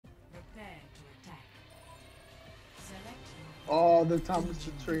Oh, the Thomas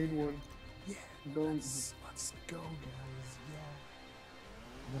the Train one. Yeah. Don't. Let's go, guys.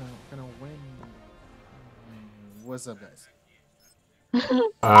 Yeah. I'm gonna win. What's up, guys?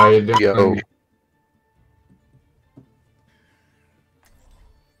 I Yo.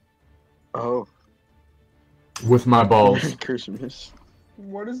 Oh. with my balls. Merry Christmas.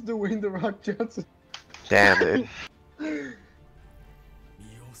 What is Dwayne the Rock Johnson? Damn, dude.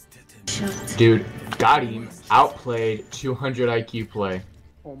 Dude, got him. Outplayed 200 IQ play.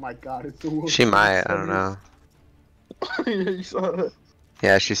 Oh my god, it's the World She Cup might, I don't semis. know. Yeah, you saw that.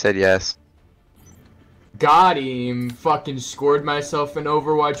 Yeah, she said yes. Got him. Fucking scored myself an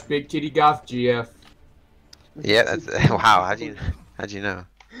Overwatch Big Titty Goth GF. Yeah, that's wow, how'd you know?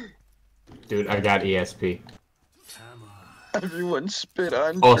 Dude, I got ESP. Everyone spit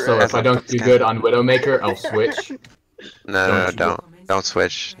on Also, Drake. if I don't do good on Widowmaker, I'll switch. No, Don't don't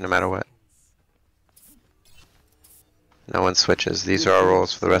switch, no matter what. No one switches. These are our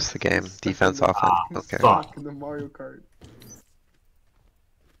roles for the rest of the game. Defense, offense. Okay. Fuck. In the Mario Kart.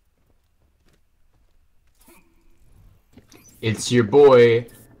 It's your boy,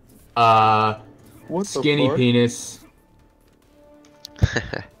 What Skinny Penis.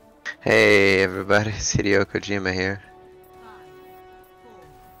 Hey everybody, it's Hideo Kojima here.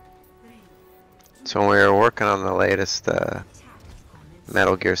 So when we were working on the latest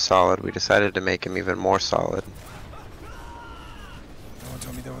Metal Gear Solid, we decided to make him even more solid. No one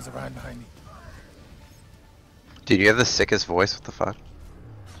told me there was a ride behind me. Dude, you have the sickest voice, what the fuck?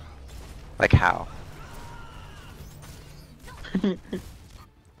 Like how?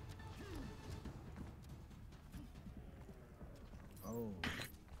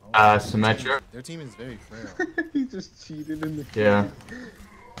 Symmetra. Their team is very frail. He just cheated in the Yeah.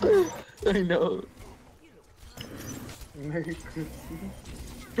 I know. Merry Christmas.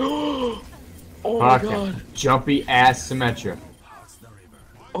 Oh my Fucking god. jumpy ass Symmetra.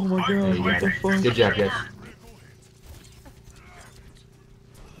 Oh my There god, you what go. the fuck? Good job, guys.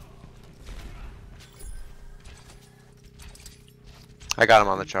 I got him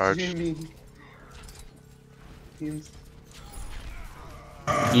on the charge. Jimmy. He's-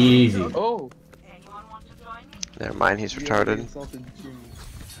 Easy. Oh! Never mind, he's You retarded. insulted Jimmy.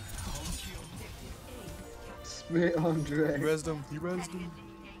 Spit on Drake. He rezzed him. He rezzed him.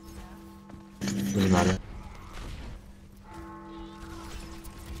 Doesn't matter.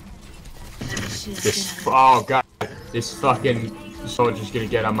 Oh god, this fucking soldier's gonna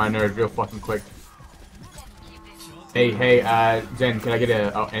get on my nerves real fucking quick. Hey, Zen, can I get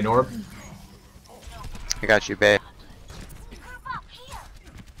an orb? I got you, babe.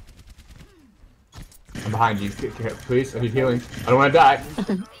 I'm behind you, please. I need healing. I don't want to die.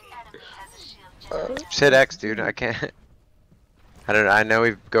 Just hit X, dude. I can't. I know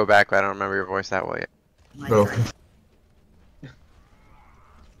we go back, but I don't remember your voice that well yet. Bro.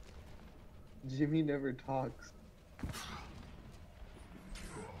 Jimmy never talks.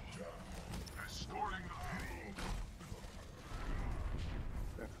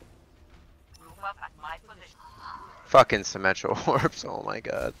 Fucking symmetrical orbs. Oh my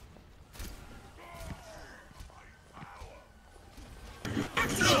god.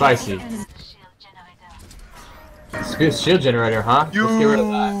 Spicy. Shield generator, huh? Let's get rid of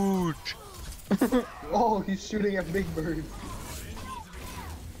that. Oh, he's shooting at Big Bird.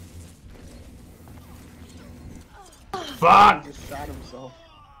 Fuck! He just shot himself.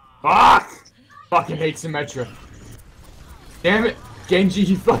 Fuck! Fucking hate Symmetra. Damn it! Genji,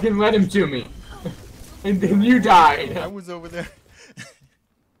 you fucking led him to me. And then you I died. was over there.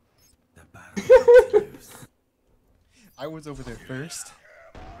 I was over there first.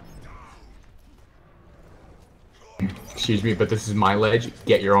 Excuse me, but this is my ledge.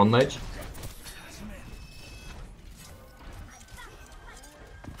 Get your own ledge.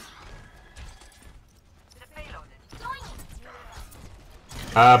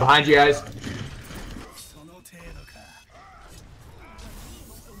 Behind you guys.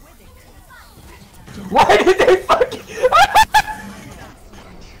 Why did they fucking...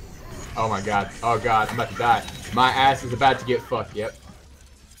 Oh my god. Oh god, I'm about to die. My ass is about to get fucked, yep.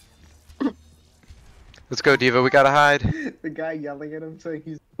 Let's go, Diva. We gotta hide. The guy yelling at him saying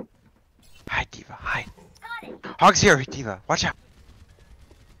he's. Hide, Diva. Hide. Hog's here, Diva. Watch out.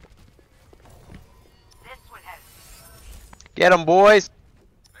 Get him, boys.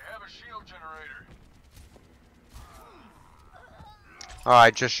 They have a shield generator. Oh, I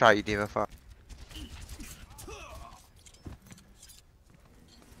just shot you, Diva. Fuck.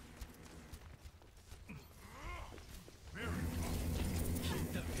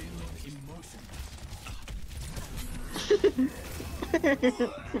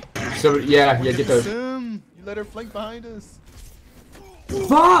 So, yeah, get those. Sim, you let her flank behind us.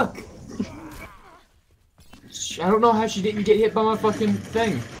 Fuck! I don't know how she didn't get hit by my fucking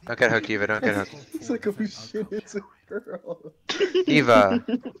thing. Don't get hooked, Eva. Don't get hooked. It's like, oh shit, it's a girl. Eva.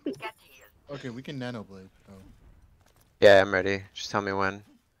 Okay, we can nano blade. Oh. Yeah, I'm ready. Just tell me when.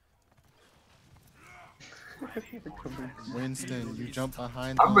 Winston, you jump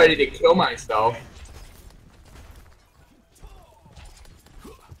behind. I'm ready to kill myself.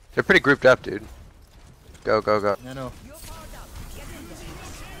 They're pretty grouped up, dude. Go, go, go. Nano.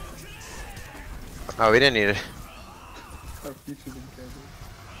 Oh, we didn't need it. Our future in Canada.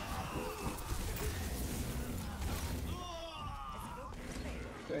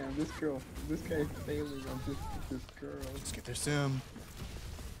 Damn, this girl, this guy's failing on this girl. Let's get their sim.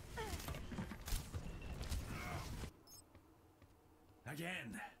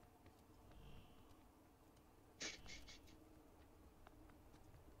 Again.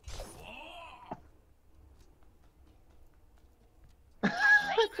 I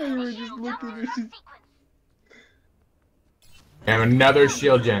thought you were just looking at she's And another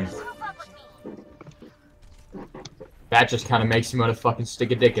shield gen. That just kind of makes me want to fucking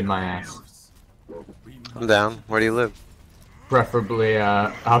stick a dick in my ass. I'm down. Where do you live? Preferably,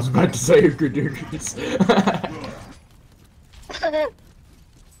 I was about to say Ukudukis.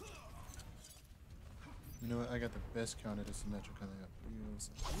 You know what? I got the best counter to Symmetra coming up.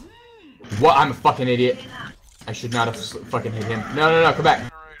 What? I'm a fucking idiot. I should not have fucking hit him. No, no, no, come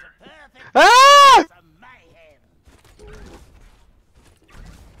back. Ah!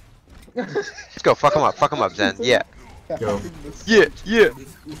 Let's go. Fuck him up, Zen. Yeah. Go. Yeah, yeah.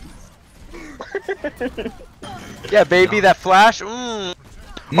 Yeah, baby, that flash. Oh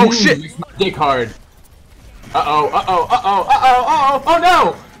shit! It's my dick hard. Uh-oh, uh-oh, uh-oh, uh-oh, uh-oh, oh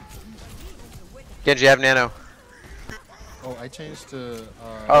no! Genji, have nano. Oh, I changed to.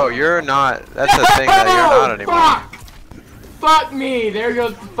 Oh, you're not. That's the thing that you're not anymore. Fuck! Fuck me! There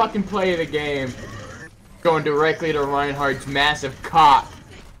goes the fucking play of the game. Going directly to Reinhardt's massive cock.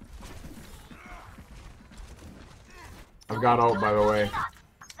 I've got ult, by the way.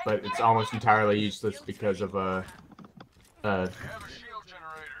 But it's almost entirely useless because of, Have a shield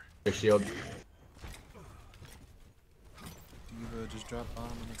generator. the shield. Diva, just drop bomb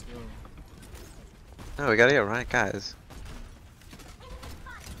and let's go. No, we gotta get Ryan, guys.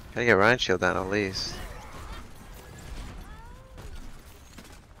 Gotta get Ryan shield down at least.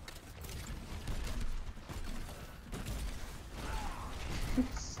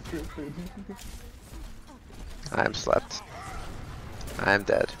 stripping. I am slept. I am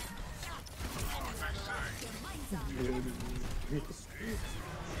dead.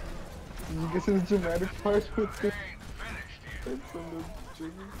 You get to the dramatic part with the it's on the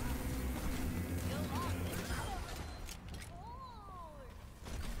trigger.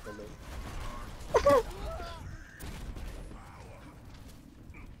 Hello.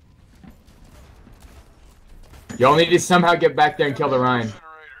 Y'all need to somehow get back there and kill the Rhine.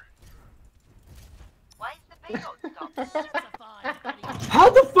 Why is the payload stopped? How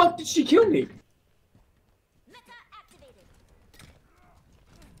the fuck did she kill me?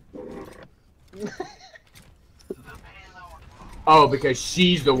 Oh, because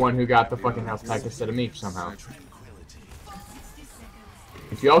she's the one who got the fucking health pack instead of me somehow.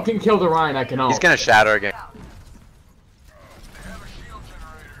 If y'all can kill the Rhine, I can all. He's gonna shatter again.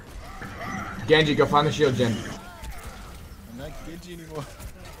 Genji, go find the shield gen. I'm not Genji anymore.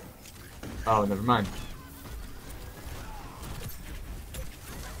 Oh, never mind.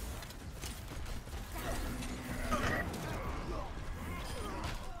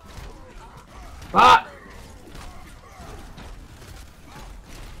 Ah!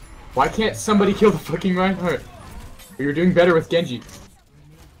 Why can't somebody kill the fucking Reinhardt? You're doing better with Genji.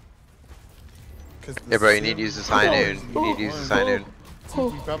 Yeah, bro, you need to use this high noon. You need to use this high noon.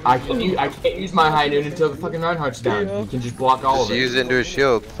 I can't use my high noon until the fucking Reinhardt's down. You can just block all Just of it. use it into a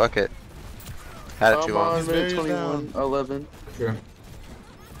shield. Fuck it. Had it too long. He's very down. 11. Sure.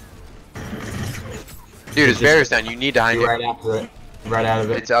 Dude, his barrier's down. You need to high You're noon. right after it. Right out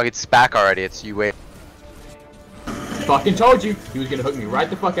of it. It's back already. It's you wait. Fucking told you he was gonna hook me right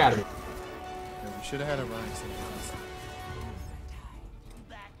the fuck out of it. Yeah, we should have had a Ryan sometimes.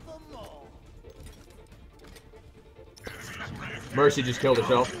 Mercy just killed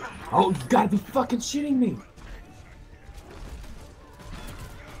herself. Oh, you gotta be fucking shitting me.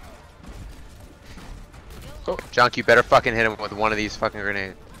 Junk, you better fucking hit him with one of these fucking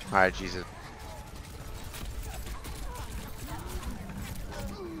grenades. Alright, Jesus.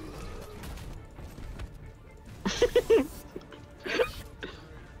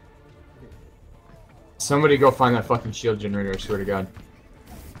 Somebody go find that fucking shield generator, I swear to God.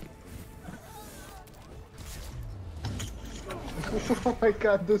 Oh my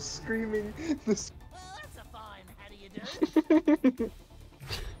god, the screaming, the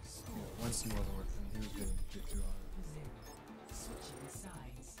Once more Lord, and he was getting hit too hard. Switching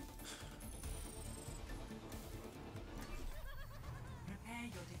sides. Prepare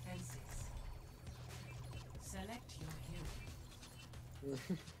your defenses. Select your hero.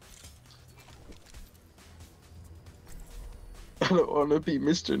 I don't want to be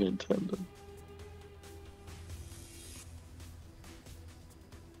Mr. Nintendo.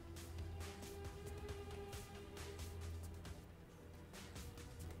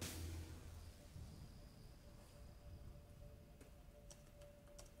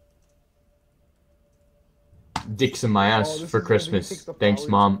 Dicks in my ass Oh, this for is where he Christmas. takes the Thanks,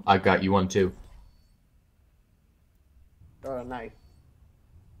 flowers. Mom. I got you one too. Oh, nice.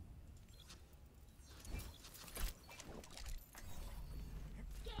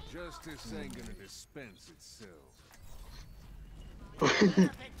 Justice ain't gonna dispense itself.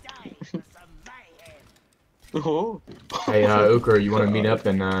 Oh. Hey, Uker, you want to meet up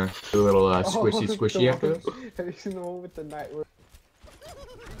and do a little squishy the squishy one- after this? Have you seen the one with the night where?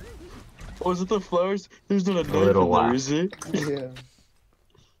 Oh, is it the flowers? There's not a knife little in there, laugh. is it? Yeah.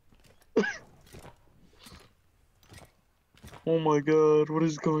 Oh my god, what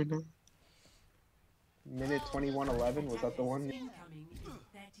is going on? Minute 21:11, was that the one? Incoming in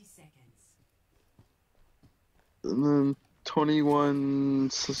 30 seconds. And then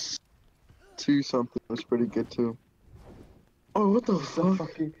 2 something was pretty good too. Oh, what the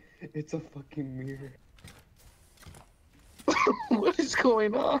fuck? It's a fucking mirror. What is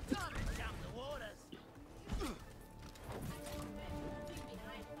going on?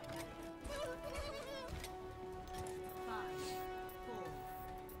 Five, four,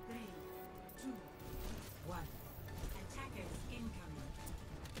 three, two, one. Attackers incoming.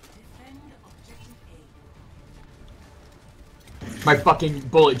 Defend objective A. My fucking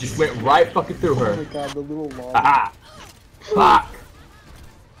bullet just went right fucking through Oh my her. god, the little log. Ah! Fuck!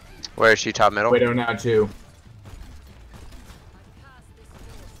 Where is she? Top middle? Widow now too.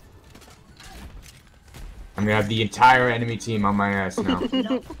 I'm gonna have the entire enemy team on my ass now.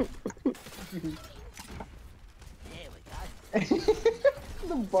 The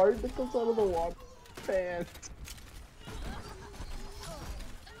bard that comes out of the water pants.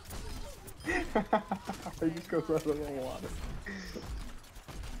 He just goes out of the water.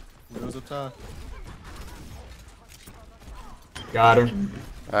 Widow's up top. Got her.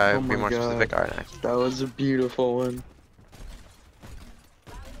 Oh Be my more God. specific. Alright, nice. That was a beautiful one.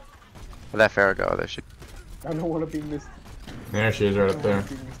 Where'd that Pharaoh go? There she. I don't want to be missed. There she is right up there. I'm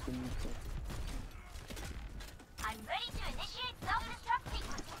ready to initiate self-destruct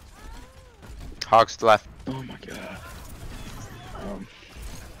sequence. Hogs to left. Oh my god.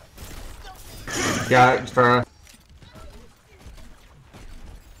 Got it for her.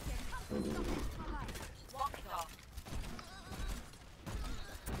 Walk it off.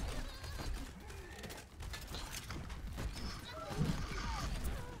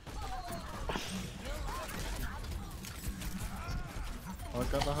 Oh, I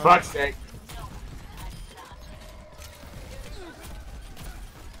got behind. Fuck's sake.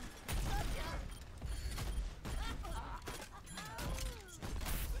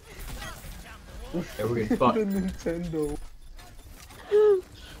 Yeah, we're getting fucked. The Nintendo.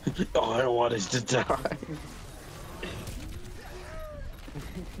 All I want is to die.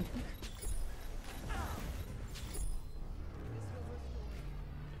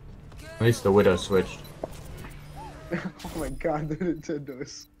 At least the Widow switched. Oh my god, the Nintendo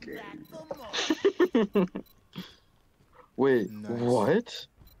is scary. Wait, Nice. what?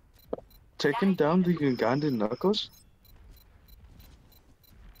 Taking down the Ugandan Knuckles?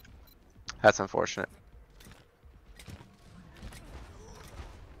 That's unfortunate.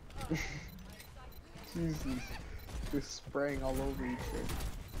 Jesus. Just spraying all over each other.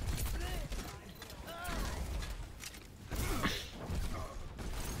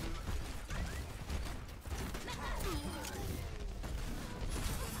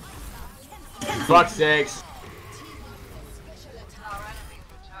 Fuck's sakes. Our enemies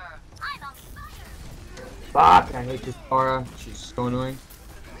return. I'm on fire. Fuck, I hate this Aura. She's so annoying.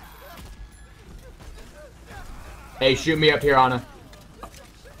 Hey, shoot me up here, Ana.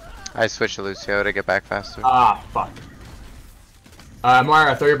 I switched to Lucio to get back faster. Ah, fuck.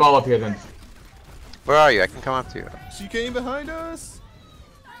 Moira, throw your ball up here then. Where are you? I can come up to you. She came behind us.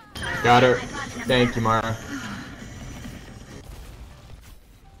 Got her. Thank you, Moira.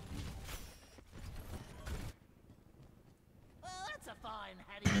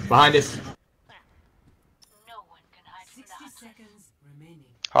 Behind us. No one can hide from 60 that. seconds remaining.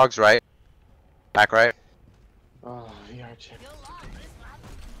 Hogs right. Back right. Oh, yeah, Gotcha.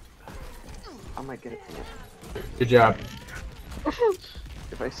 I might get it for you. Good job.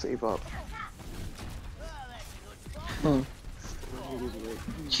 If I save up.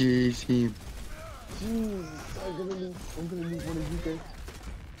 Jeez, Jeez, I'm gonna need one of you guys.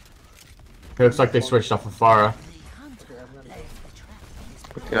 It looks like they switched off of Pharah.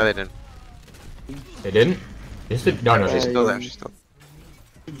 No, they didn't. They didn't? Yes, they, no, She's they still there. She's still.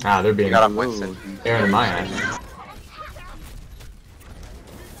 Ah, they're You being got off Winston. Aaron in my ass.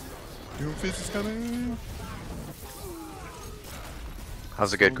 Doomfist is coming.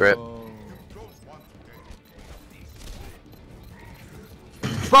 How's a good grip? Oh.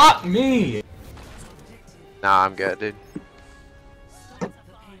 Fuck me! Nah, I'm good, dude.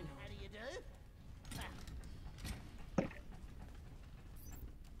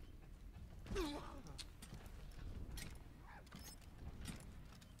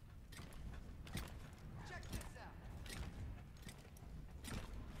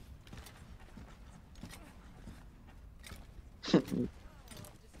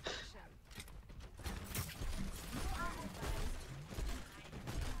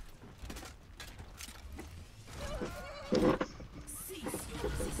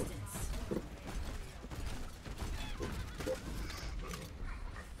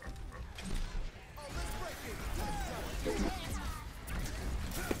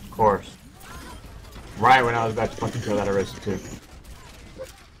 Of course. Right when I was about to fucking kill that Arista too.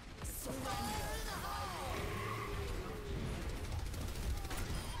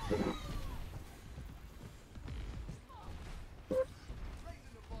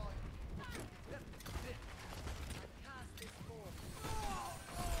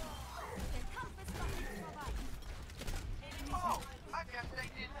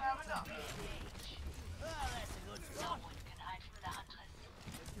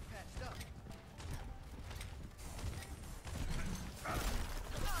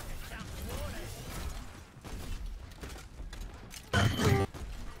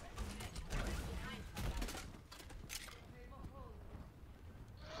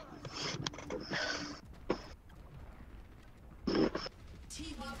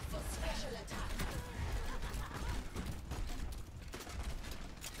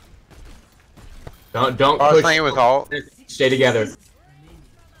 Don't Oh, I was push. playing with ult. Stay together.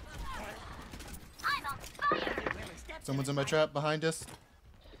 I'm on fire. Someone's in my trap behind us.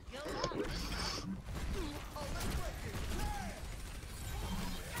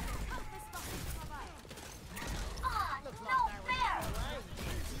 Ah, no fair.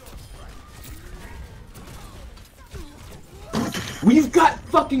 We've got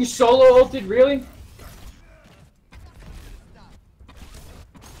fucking solo ulted, really?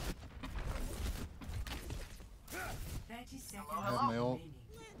 I have my ult.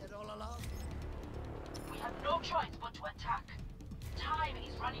 We have no choice but to attack. Time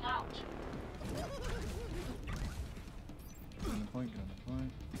is running out. Gun the point, gun the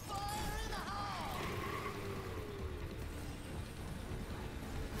point.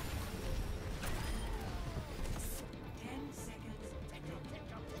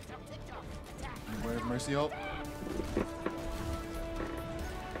 Where Mercy ult?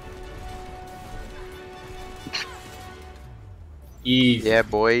 Easy. Yeah,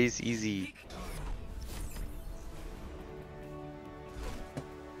 boys, easy.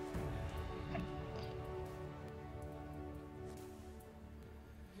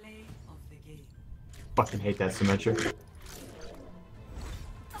 Play of the game. Fucking hate that Symmetra.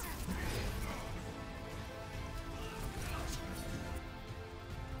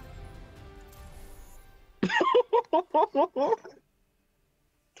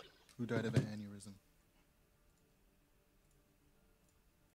 Who died of an aneurysm?